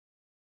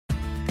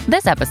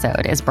This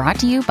episode is brought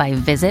to you by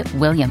Visit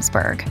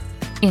Williamsburg.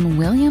 In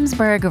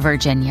Williamsburg,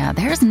 Virginia,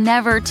 there's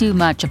never too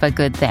much of a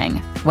good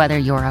thing. Whether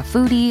you're a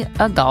foodie,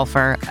 a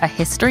golfer, a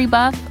history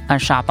buff, a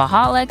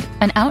shopaholic,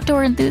 an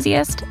outdoor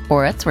enthusiast,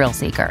 or a thrill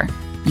seeker,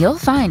 you'll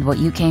find what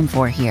you came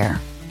for here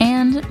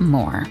and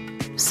more.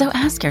 So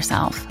ask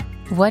yourself,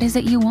 what is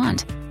it you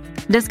want?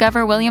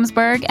 Discover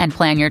Williamsburg and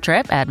plan your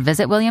trip at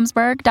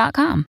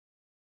visitwilliamsburg.com.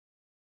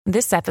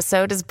 This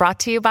episode is brought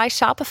to you by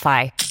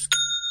Shopify.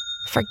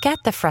 Forget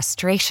the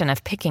frustration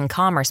of picking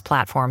commerce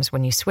platforms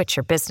when you switch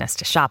your business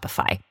to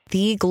Shopify,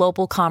 the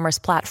global commerce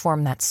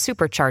platform that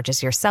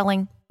supercharges your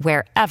selling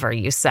wherever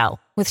you sell.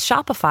 With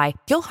Shopify,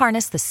 you'll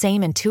harness the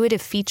same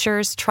intuitive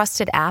features,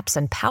 trusted apps,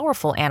 and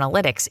powerful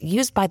analytics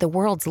used by the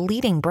world's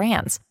leading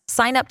brands.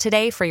 Sign up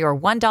today for your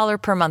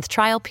 $1 per month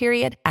trial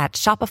period at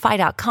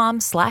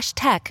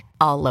shopify.com/tech,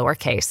 all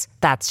lowercase.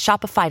 That's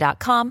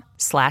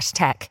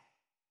shopify.com/tech.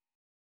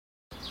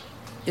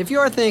 If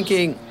you're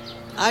thinking,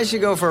 I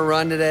should go for a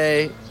run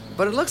today,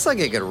 but it looks like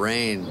it could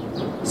rain,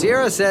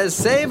 Sierra says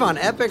save on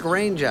epic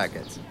rain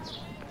jackets.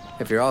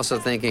 If you're also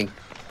thinking,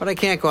 but I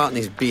can't go out in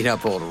these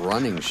beat-up old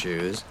running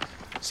shoes,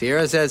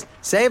 Sierra says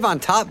save on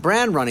top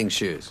brand running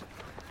shoes.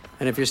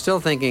 And if you're still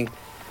thinking,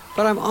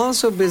 but I'm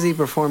also busy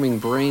performing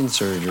brain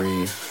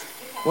surgery,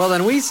 well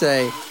then we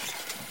say,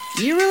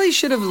 you really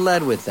should have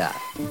led with that.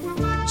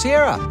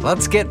 Sierra,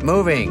 let's get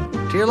moving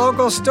to your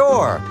local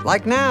store,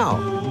 like now.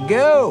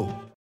 Go!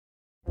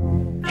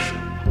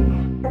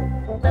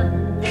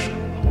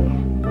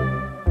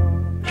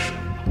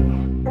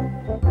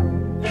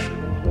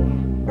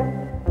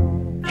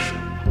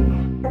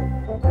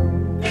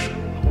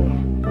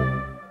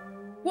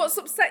 What's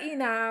upset you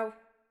now?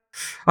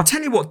 I'll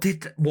tell you what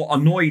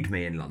annoyed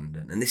me in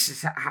London, and this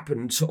has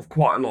happened sort of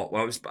quite a lot.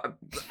 While I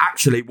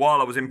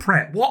was in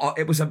Pret.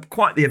 It was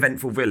quite the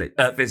eventful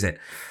visit.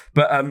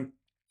 But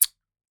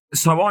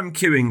so I'm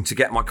queuing to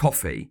get my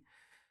coffee,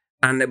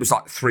 and there was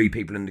like 3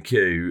 people in the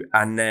queue,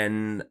 and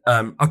then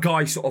a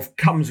guy sort of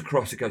comes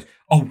across and goes,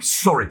 "Oh,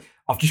 sorry,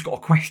 I've just got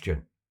a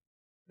question."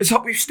 It's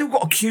like, we've still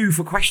got a queue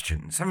for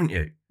questions, haven't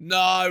you?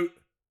 No.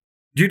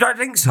 You don't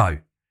think so?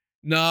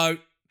 No.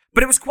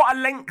 But it was quite a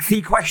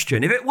lengthy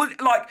question. If it was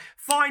like,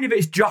 fine if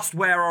it's just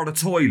where are the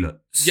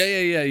toilets.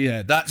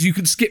 Yeah. That you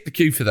can skip the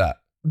queue for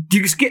that. You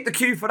can skip the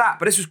queue for that,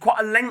 but this was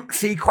quite a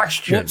lengthy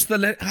question.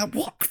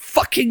 What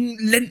fucking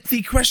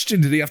lengthy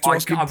question did he have to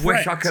ask? I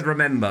wish I could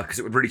remember, because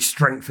it would really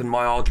strengthen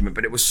my argument.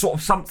 But it was sort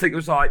of something that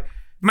was like,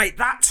 mate,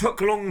 that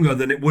took longer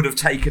than it would have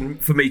taken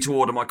for me to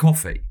order my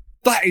coffee.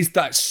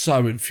 That's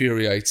so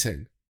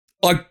infuriating.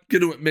 I'm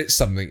going to admit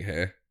something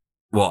here.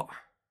 What?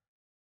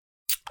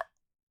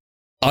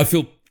 I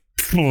feel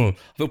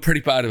pretty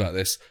bad about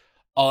this.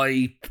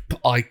 I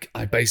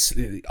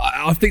basically,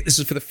 I think this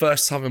is for the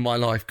first time in my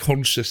life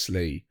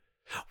consciously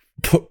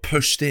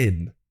pushed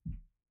in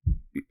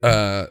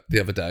the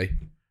other day.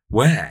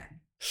 Where?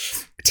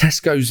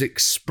 Tesco's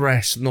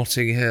Express,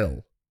 Notting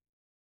Hill.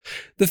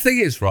 The thing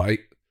is,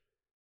 right,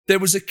 there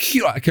was a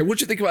queue. Okay, what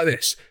do you think about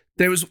this?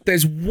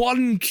 There's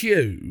one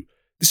queue.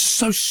 This is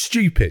so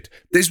stupid.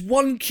 There's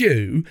one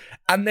queue,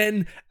 and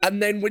then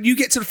when you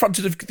get to the front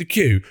of the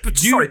queue... But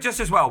sorry,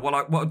 just as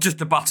well, just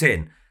to butt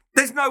in,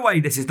 there's no way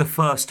this is the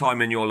first time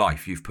in your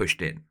life you've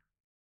pushed in.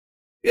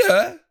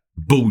 Yeah.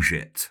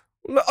 Bullshit.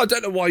 No, I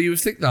don't know why you would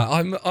think that.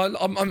 I'm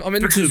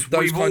into because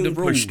those kind of rules. We've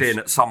all pushed in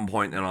at some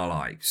point in our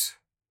lives.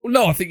 Well,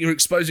 no, I think you're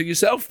exposing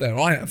yourself there.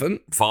 I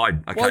haven't.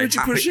 Fine. Okay. Why would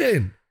you push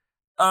in?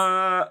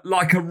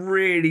 Like a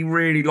really,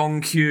 really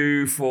long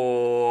queue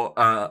for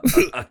a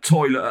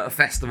toilet at a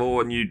festival,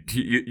 and you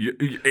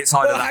it's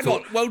either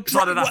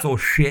that or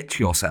shit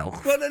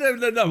yourself. Well,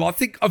 no. I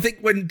think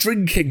when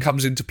drinking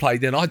comes into play,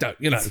 then I don't.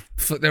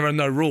 There are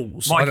no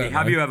rules. Mikey,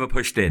 have you ever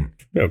pushed in?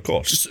 Yeah, of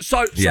course.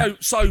 So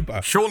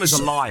sober. Sean is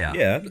a liar.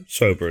 Yeah,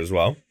 sober as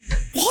well.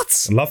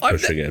 What? I love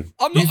pushing in.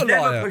 I'm not You've a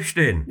liar. never pushed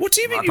in. What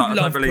do you mean you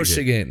love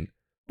pushing in?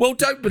 Well,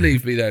 don't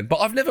believe me then, but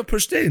I've never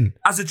pushed in.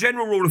 As a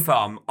general rule of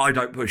thumb, I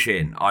don't push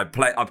in. I've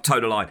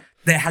toed a line.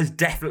 There has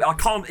definitely, I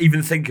can't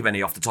even think of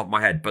any off the top of my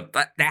head, but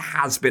there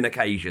has been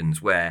occasions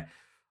where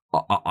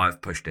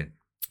I've pushed in.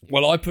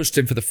 Well, I pushed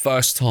in for the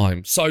first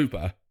time,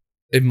 sober,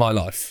 in my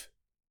life,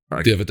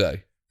 the other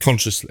day,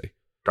 consciously.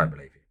 Don't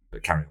believe you,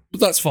 but carry on. But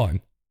that's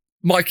fine.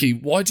 Mikey,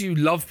 why do you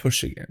love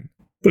pushing in?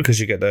 Because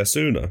you get there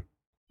sooner.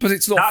 But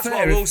it's not That's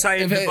fair. What I will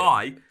say in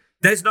Dubai.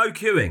 There's no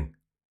queuing.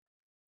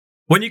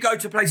 When you go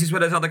to places where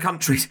there's other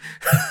countries...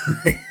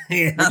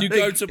 When you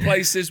go to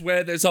places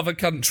where there's other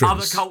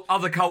countries...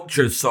 Other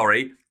cultures,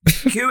 sorry.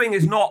 Queuing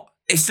is not...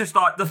 It's just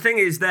like, the thing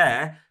is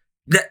there,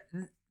 that,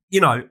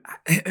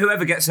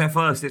 whoever gets there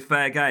first is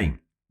fair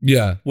game.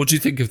 Yeah. What do you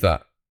think of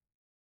that?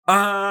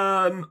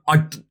 I'm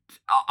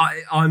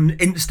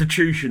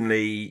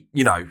institutionally,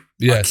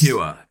 yes. a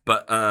queuer,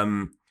 but...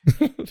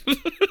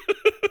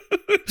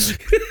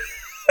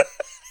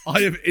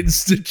 I am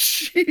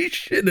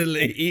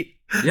institutionally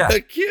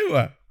a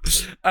queuer.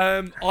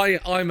 I'm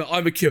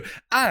a queuer.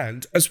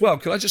 And as well,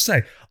 can I just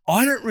say,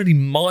 I don't really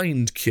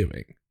mind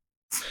queuing.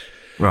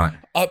 Right.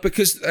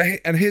 Because,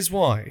 and here's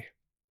why.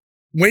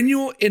 when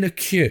you're in a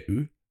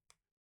queue,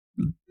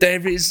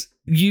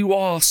 you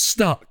are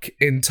stuck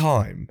in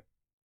time.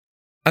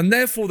 And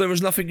therefore, there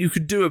is nothing you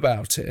could do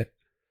about it.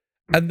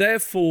 And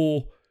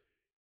therefore,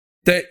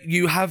 there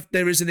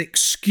is an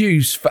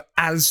excuse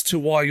as to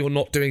why you're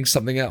not doing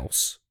something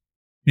else.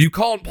 You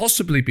can't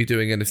possibly be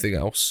doing anything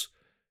else.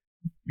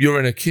 You're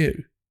in a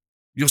queue.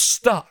 You're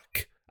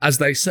stuck, as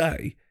they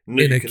say,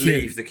 in a queue.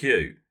 Leave the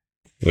queue.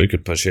 Or you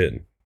could push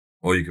in.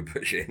 Or you could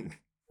push in.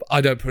 I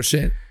don't push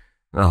in.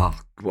 Oh,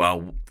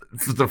 well,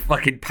 for the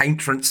fucking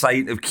patron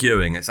saint of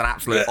queuing, it's an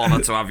absolute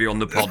honour to have you on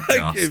the podcast.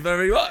 Thank you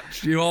very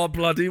much. You are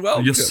bloody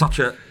welcome. You're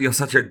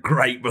such a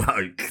great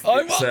bloke.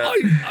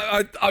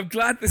 I'm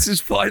glad this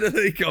is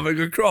finally coming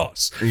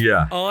across.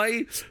 Yeah.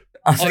 I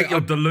think you're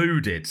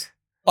deluded.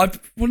 I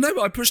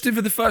pushed in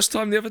for the first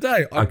time the other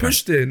day. I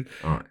pushed in.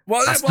 All right.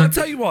 Well, I'll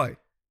tell you why.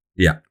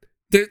 Yeah.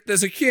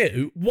 There's a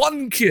queue,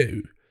 one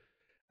queue.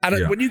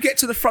 And when you get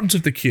to the front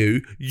of the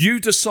queue, you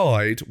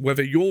decide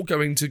whether you're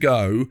going to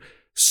go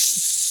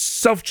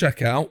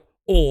self-checkout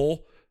or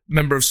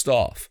member of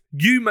staff.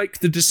 You make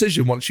the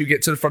decision once you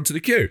get to the front of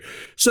the queue.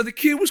 So the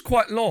queue was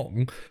quite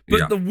long,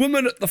 but the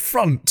woman at the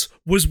front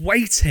was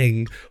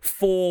waiting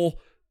for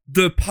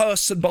the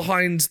person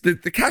behind the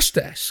cash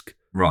desk.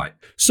 Right.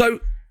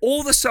 So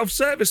all the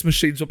self-service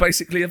machines were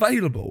basically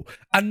available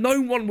and no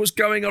one was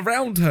going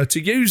around her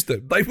to use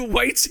them. They were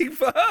waiting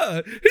for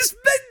her. It's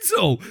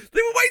mental.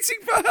 They were waiting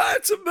for her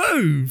to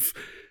move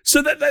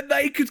so that then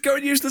they could go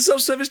and use the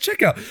self-service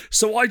checkout.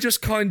 So I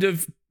just kind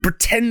of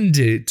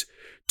pretended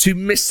to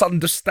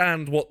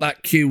misunderstand what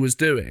that queue was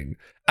doing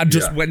and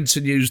just went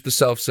and used the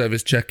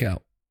self-service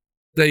checkout.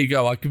 There you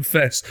go. I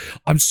confess.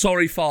 I'm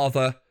sorry,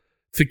 Father.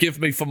 Forgive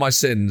me for my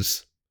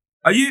sins.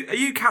 Are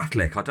you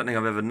Catholic? I don't think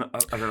I've ever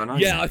known.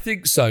 Yeah, you. I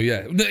think so.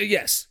 Yeah,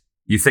 yes.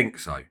 You think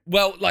so?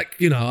 Well,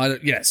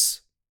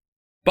 yes.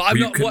 But I'm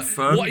not. What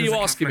are you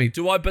asking me?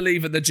 Do I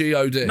believe in the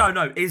God?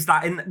 No. Is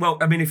that in? Well,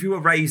 I mean, if you were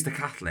raised a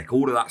Catholic,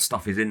 all of that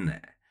stuff is in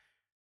there.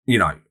 You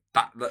know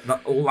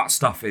that all that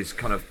stuff is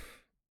kind of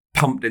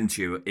pumped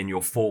into you in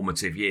your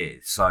formative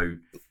years. So,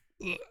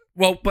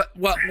 my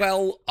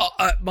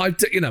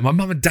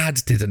mum and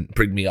dad didn't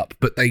bring me up,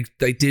 but they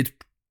did.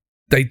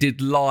 They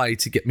did lie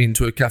to get me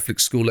into a Catholic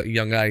school at a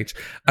young age.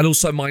 And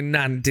also my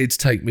nan did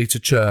take me to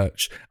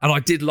church. And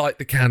I did light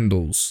the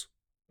candles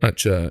at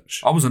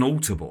church. I was an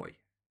altar boy.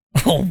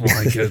 Oh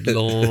my good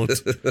Lord.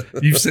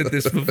 You've said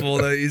this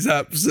before, that is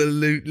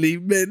absolutely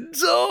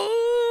mental.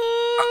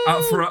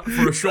 For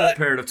a short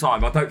period of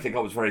time, I don't think I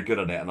was very good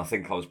at it. And I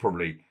think I was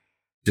probably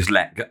just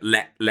let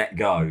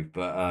go.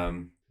 But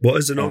what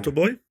is an altar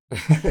boy?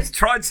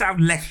 Try and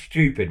sound less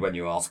stupid when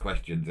you ask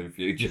questions in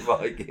future,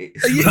 Mikey.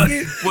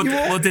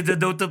 What did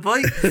an altar boy?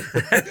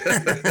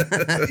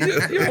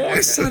 You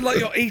always sound like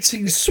you're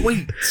eating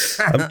sweets.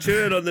 I'm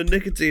chewing on the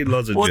nicotine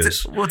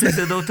lozenges. What is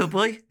an altar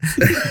boy?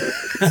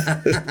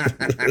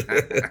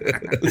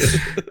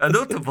 An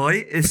altar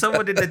boy is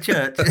someone in the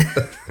church.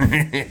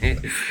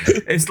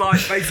 It's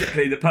like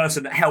basically the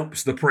person that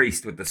helps the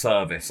priest with the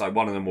service. So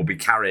one of them will be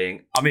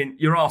carrying. I mean,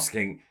 you're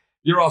asking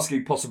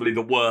possibly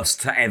the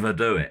worst to ever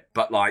do it,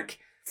 but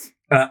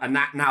and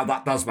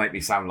that does make me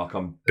sound like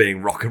I'm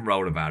being rock and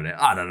roll about it.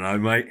 I don't know,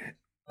 mate.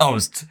 I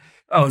was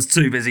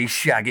too busy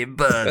shagging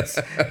birds.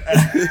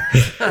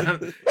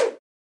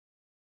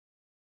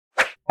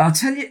 I'll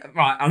tell you,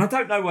 right, and I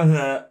don't know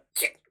whether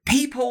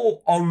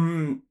people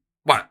on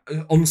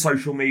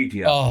social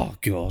media. Oh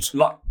God!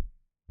 Well,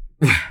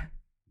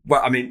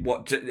 I mean,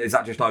 what is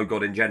that? Just oh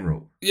God in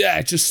general? Yeah,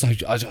 I just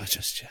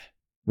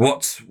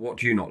What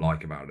do you not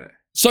like about it?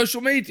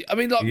 Social media. I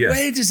mean,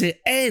 where does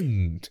it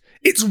end?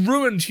 It's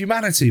ruined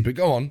humanity, but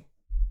go on.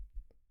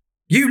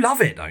 You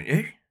love it, don't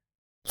you?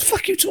 What the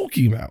fuck are you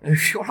talking about?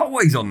 You're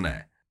always on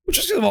there. Well,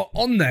 just because I'm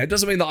on there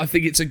doesn't mean that I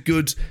think it's a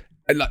good...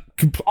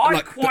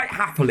 I quite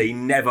happily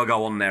never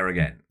go on there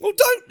again. Well,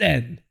 don't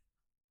then.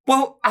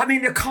 Well, I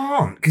mean, I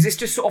can't, because it's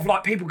just sort of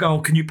like people go,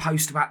 oh, can you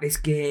post about this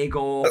gig?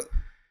 Or,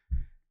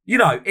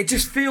 it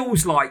just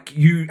feels like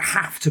you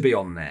have to be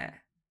on there.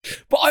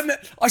 But I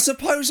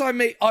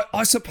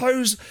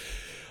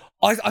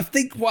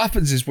think what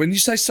happens is when you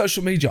say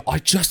social media, I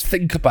just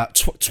think about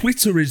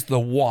Twitter is the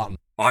one.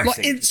 I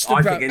think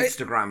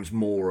Instagram's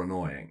more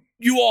annoying.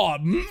 You are?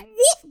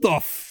 What the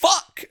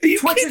fuck? Are you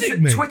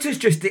kidding me? Twitter's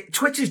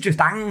just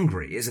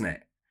angry, isn't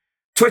it?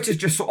 Twitter's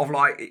just sort of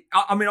like,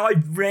 I mean, I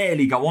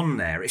rarely go on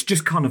there. It's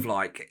just kind of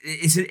like,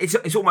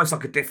 it's almost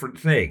like a different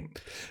thing.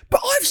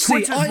 But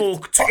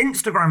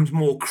Instagram's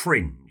more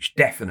cringe,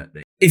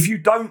 definitely. If you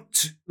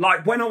don't,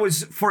 like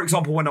for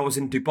example, when I was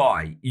in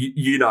Dubai,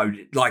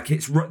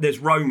 there's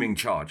roaming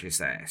charges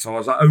there. So I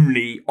was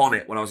only on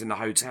it when I was in the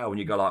hotel, and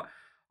you go like,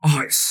 oh,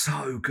 it's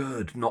so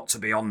good not to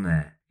be on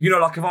there.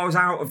 If I was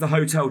out of the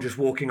hotel just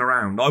walking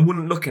around, I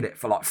wouldn't look at it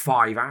for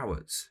 5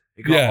 hours.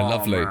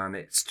 Lovely. Man,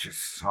 it's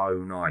just so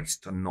nice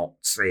to not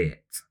see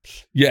it.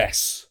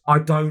 Yes. I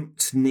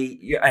don't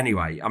need...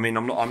 Anyway, I mean,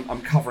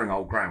 I'm covering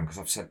old ground because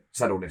I've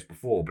said all this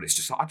before, but it's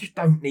just I just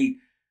don't need...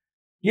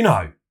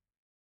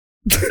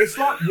 It's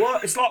like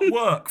work. It's like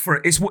work for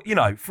it. It's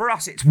for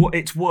us.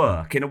 It's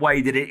work in a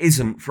way that it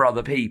isn't for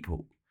other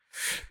people.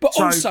 But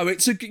also,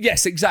 it's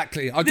yes,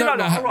 exactly. I don't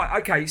know. All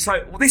right, okay.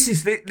 So this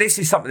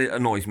is something that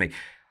annoys me.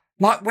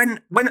 Like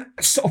when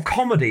sort of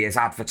comedy is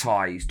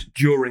advertised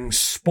during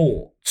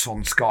sports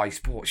on Sky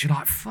Sports, you're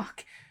like,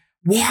 fuck,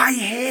 why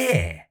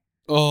here?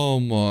 Oh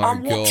my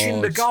I'm God.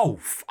 watching the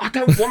golf. I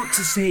don't want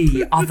to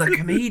see other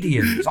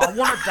comedians. I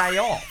want a day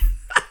off.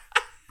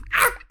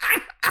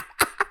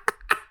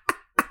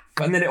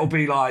 And then it'll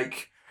be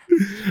like,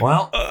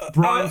 well,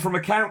 Brian from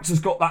accounts has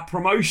got that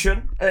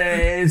promotion.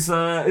 Here's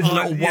a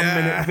little 1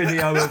 minute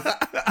video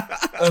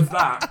of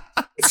that.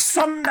 It's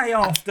Sunday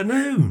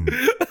afternoon.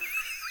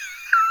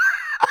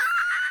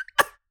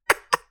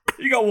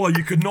 You go, well,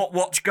 you could not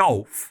watch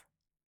golf.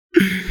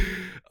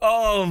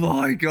 Oh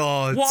my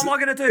God. What am I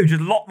going to do?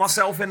 Just lock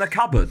myself in a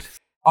cupboard?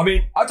 I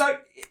mean, I don't...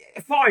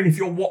 Fine if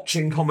you're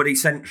watching Comedy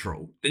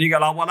Central, then you go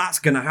like, well, that's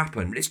going to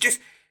happen. But it's just...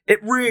 It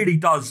really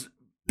does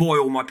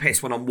boil my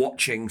piss when I'm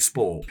watching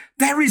sport.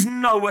 There is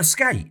no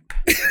escape.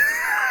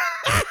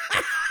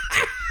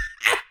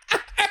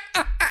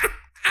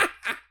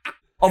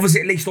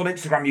 Obviously, at least on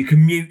Instagram, you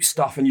can mute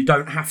stuff and you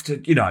don't have to,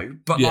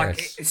 but like,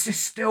 it's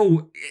just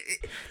still,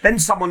 then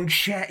someone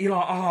share, you're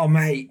like, oh,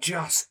 mate,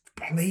 just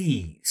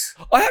please.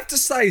 I have to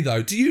say,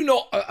 though, do you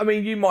not, I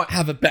mean, you might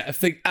have a better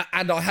thing,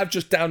 and I have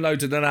just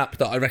downloaded an app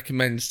that I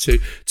recommend to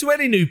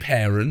any new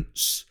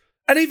parents,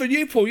 and even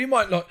you, Paul, you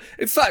might not,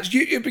 in fact,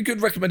 it'd be a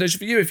good recommendation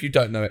for you if you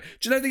don't know it.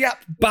 Do you know the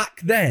app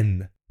Back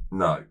Then?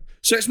 No.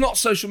 So it's not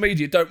social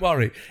media, don't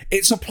worry.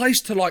 It's a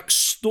place to, like,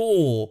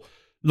 store...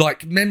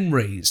 like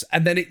memories,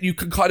 and then you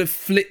can kind of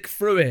flick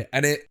through it,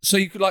 and so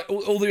you could like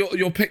all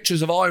your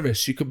pictures of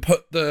Iris, you can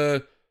put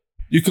them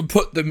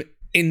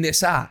in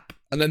this app,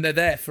 and then they're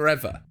there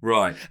forever.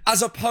 Right.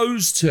 As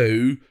opposed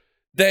to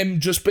them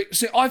just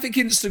see, I think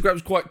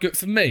Instagram's quite good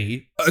for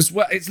me as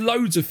well. It's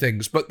loads of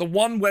things, but the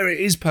one where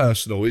it is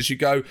personal is you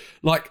go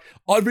like,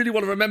 I really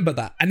want to remember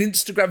that, and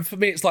Instagram for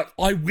me, it's like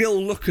I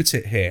will look at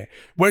it here.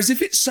 Whereas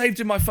if it's saved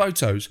in my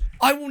photos,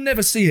 I will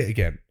never see it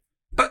again.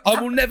 But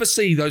I will never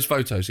see those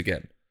photos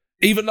again,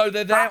 even though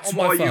they're there on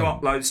my phone. That's why you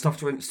upload stuff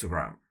to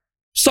Instagram.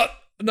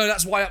 No,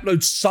 that's why I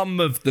upload some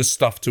of the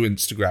stuff to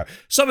Instagram.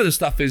 Some of the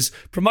stuff is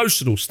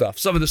promotional stuff.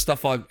 Some of the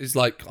stuff is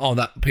like, oh,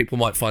 that people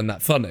might find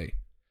that funny.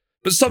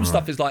 But some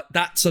stuff is like,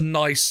 that's a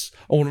nice,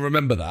 I want to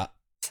remember that.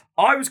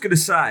 I was going to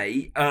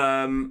say that,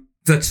 I mean,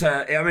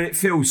 it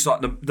feels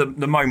like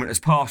the moment has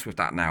passed with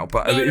that now.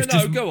 But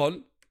go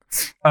on.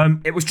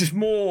 It was just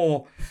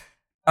more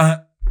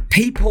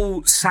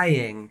people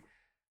saying...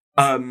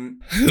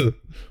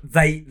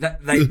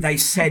 they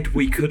said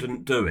we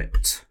couldn't do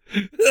it.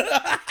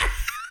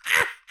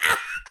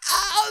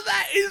 Oh,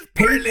 that is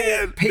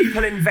brilliant.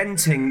 People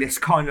inventing this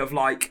kind of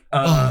like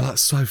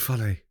that's so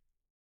funny.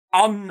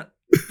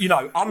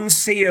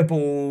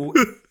 Unseeable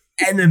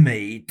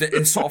enemy that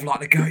is sort of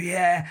like they go,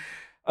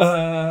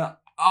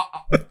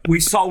 we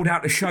sold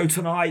out the show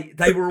tonight.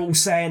 They were all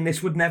saying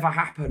this would never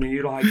happen, and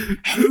you're like,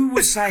 who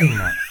was saying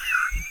that?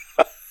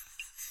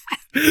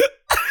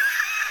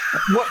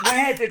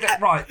 Where did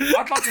that... Right,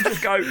 I'd like to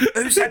just go,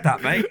 who said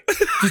that, mate?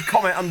 Just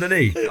comment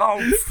underneath.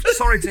 Oh,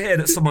 sorry to hear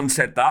that someone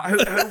said that.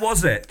 Who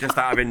was it, just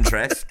out of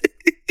interest?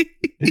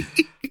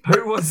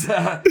 Who were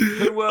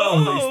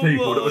all these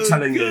people that were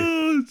telling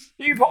you?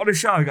 You put on a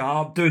show, go,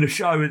 I'm doing a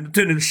show in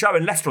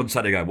Leicester on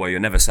Sunday. Go, well,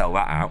 you'll never sell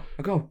that out.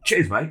 I go,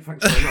 cheers, mate,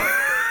 thanks very much.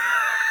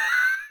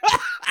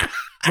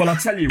 Well, I'll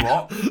tell you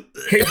what,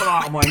 keep an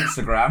eye on my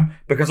Instagram,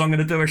 because I'm going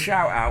to do a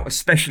shout out,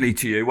 especially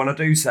to you, when I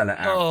do sell it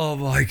out. Oh,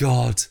 my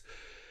God.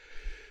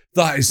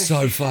 That is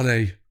so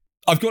funny.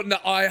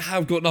 I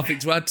have got nothing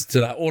to add to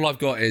that. All I've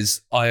got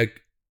is, I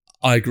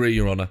agree,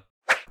 Your Honour.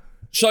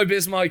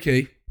 Showbiz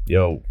Mikey.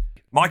 Yo.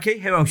 Mikey,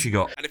 who else you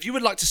got? And if you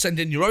would like to send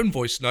in your own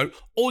voice note,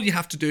 all you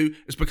have to do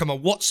is become a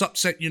What's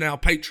Upset You Now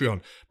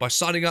Patreon by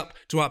signing up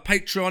to our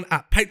Patreon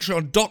at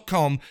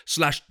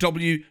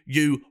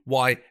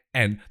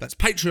patreon.com/WUYN. That's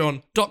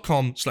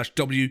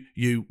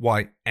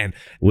patreon.com/WUYN.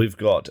 We've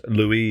got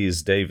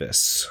Louise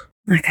Davis.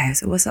 Okay,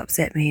 so what's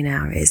upset me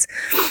now is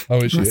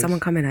someone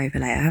coming over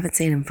late. I haven't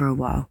seen him for a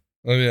while.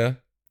 Oh, yeah.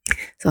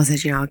 So I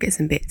said, I'll get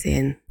some bits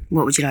in.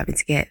 What would you like me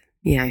to get?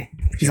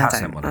 Because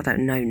I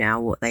don't know now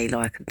what they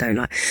like and don't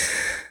like.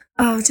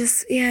 Oh,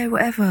 just,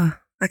 whatever.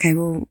 Okay,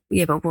 well,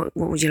 yeah, but what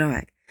would you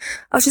like?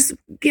 I'll just,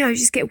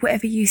 just get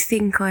whatever you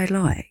think I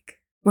like.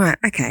 Right,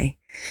 okay.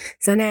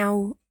 So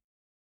now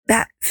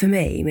that for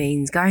me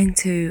means going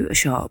to a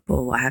shop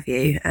or what have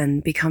you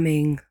and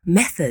becoming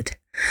method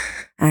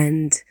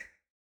and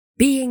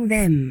being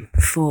them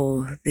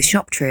for the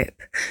shop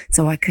trip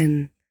so I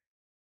can,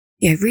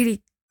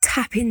 really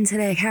tap into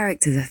their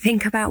characters and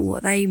think about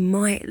what they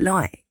might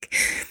like.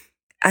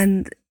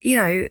 And,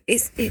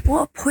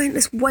 what a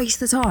pointless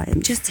waste of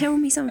time. Just tell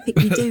me something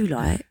you do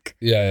like.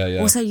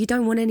 Yeah. Or say you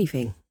don't want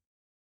anything.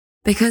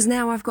 Because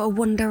now I've got to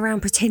wander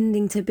around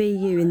pretending to be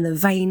you in the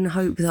vain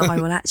hope that I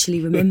will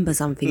actually remember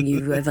something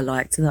you've ever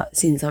liked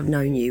since I've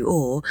known you.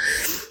 Or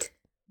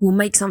will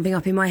make something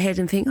up in my head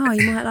and think, oh,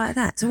 you might like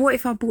that. So what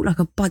if I bought like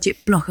a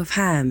budget block of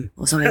ham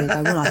or something and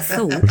go, well, I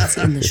thought it's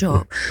in the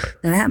shop.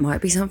 Now that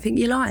might be something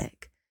you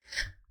like.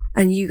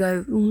 And you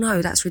go, oh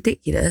no, that's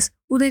ridiculous.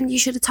 Well, then you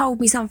should have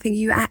told me something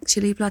you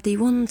actually bloody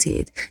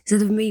wanted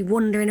instead of me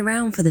wandering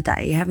around for the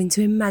day having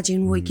to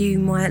imagine what you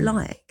might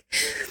like.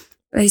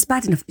 It's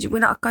bad enough.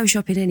 When I go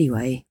shopping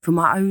anyway, for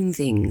my own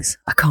things,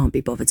 I can't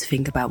be bothered to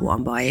think about what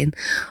I'm buying.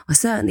 I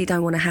certainly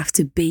don't want to have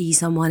to be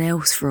someone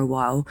else for a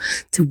while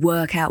to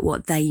work out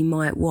what they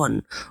might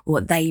want,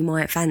 what they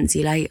might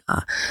fancy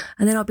later.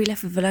 And then I'll be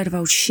left with a load of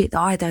old shit that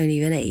I don't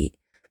even eat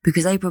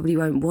because they probably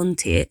won't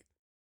want it.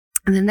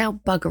 And then they'll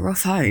bugger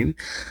off home.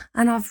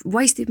 And I've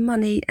wasted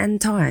money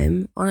and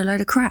time on a load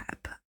of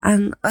crap.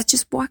 And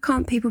why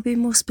can't people be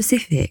more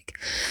specific?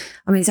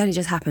 I mean, it's only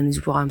just happened,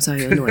 is why I'm so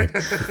annoyed.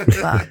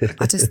 But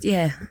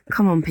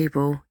come on,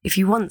 people. If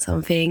you want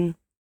something,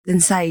 then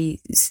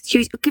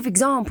give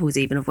examples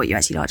even of what you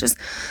actually like.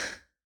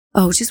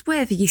 Just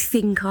whatever you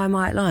think I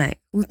might like.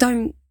 Well,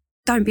 don't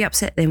be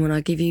upset then when I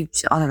give you,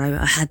 I don't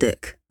know, a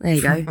haddock. There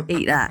you go.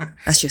 Eat that.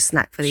 That's your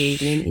snack for the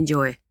evening.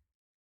 Enjoy.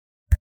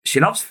 She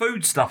loves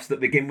foodstuffs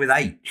that begin with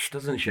H,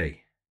 doesn't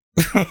she?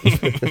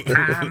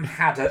 Ham,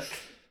 haddock.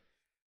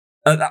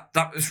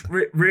 That was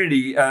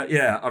really,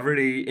 I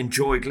really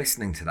enjoyed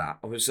listening to that.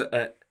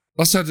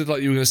 That sounded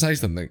like you were going to say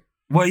something.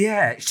 Well,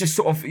 yeah, it's just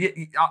sort of,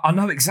 I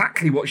know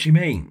exactly what she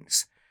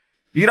means.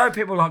 You know,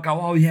 people like go,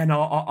 oh, yeah,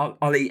 no,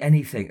 I'll eat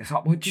anything. It's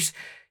like, well, just,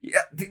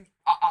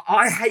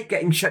 I hate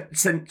getting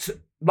sent,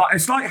 like,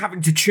 it's like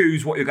having to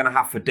choose what you're going to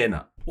have for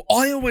dinner. Well,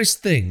 I always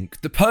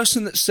think the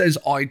person that says,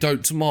 I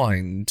don't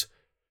mind,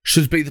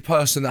 should be the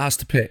person that has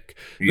to pick.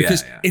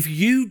 Because if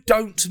you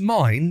don't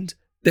mind,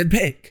 then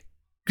pick.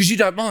 Because you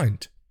don't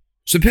mind.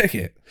 So pick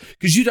it.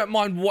 Because you don't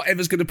mind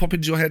whatever's going to pop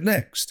into your head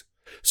next.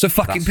 So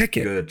fucking pick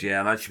it. Good, yeah.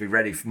 And I should be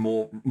ready for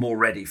more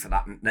ready for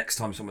that. Next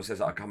time someone says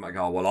that, I come back and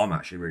go, well, I'm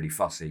actually really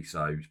fussy,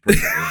 so it's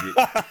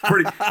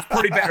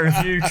probably better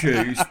if you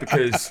choose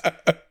because